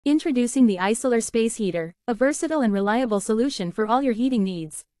Introducing the ISILER Space Heater, a versatile and reliable solution for all your heating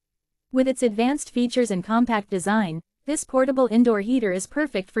needs. With its advanced features and compact design, this portable indoor heater is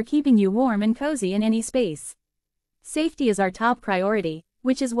perfect for keeping you warm and cozy in any space. Safety is our top priority,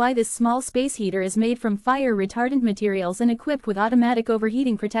 which is why this small space heater is made from fire-retardant materials and equipped with automatic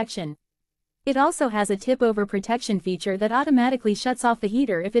overheating protection. It also has a tip-over protection feature that automatically shuts off the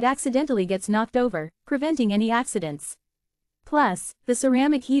heater if it accidentally gets knocked over, preventing any accidents. Plus, the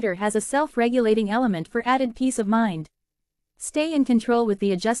ceramic heater has a self-regulating element for added peace of mind. Stay in control with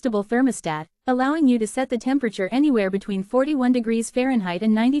the adjustable thermostat, allowing you to set the temperature anywhere between 41 degrees Fahrenheit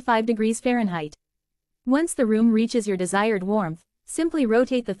and 95 degrees Fahrenheit. Once the room reaches your desired warmth, simply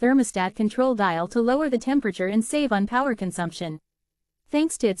rotate the thermostat control dial to lower the temperature and save on power consumption.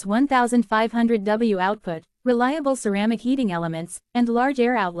 Thanks to its 1500 W output, reliable ceramic heating elements, and large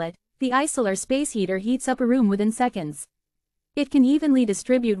air outlet, the ISILER Space Heater heats up a room within seconds. It can evenly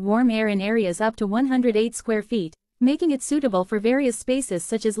distribute warm air in areas up to 108 square feet, making it suitable for various spaces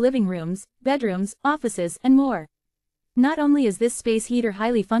such as living rooms, bedrooms, offices, and more. Not only is this space heater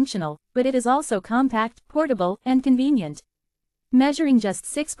highly functional, but it is also compact, portable, and convenient. Measuring just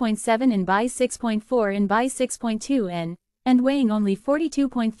 6.7 in by 6.4 in by 6.2 in, and weighing only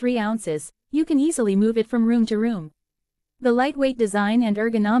 42.3 ounces, you can easily move it from room to room. The lightweight design and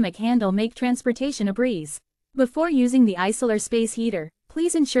ergonomic handle make transportation a breeze. Before using the ISILER Space Heater,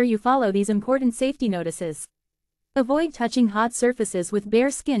 please ensure you follow these important safety notices. Avoid touching hot surfaces with bare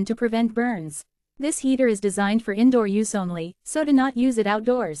skin to prevent burns. This heater is designed for indoor use only, so do not use it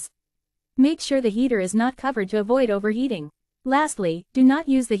outdoors. Make sure the heater is not covered to avoid overheating. Lastly, do not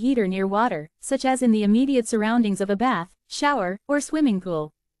use the heater near water, such as in the immediate surroundings of a bath, shower, or swimming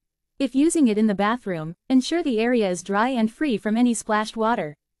pool. If using it in the bathroom, ensure the area is dry and free from any splashed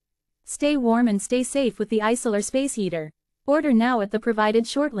water. Stay warm and stay safe with the ISILER Space Heater. Order now at the provided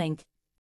short link.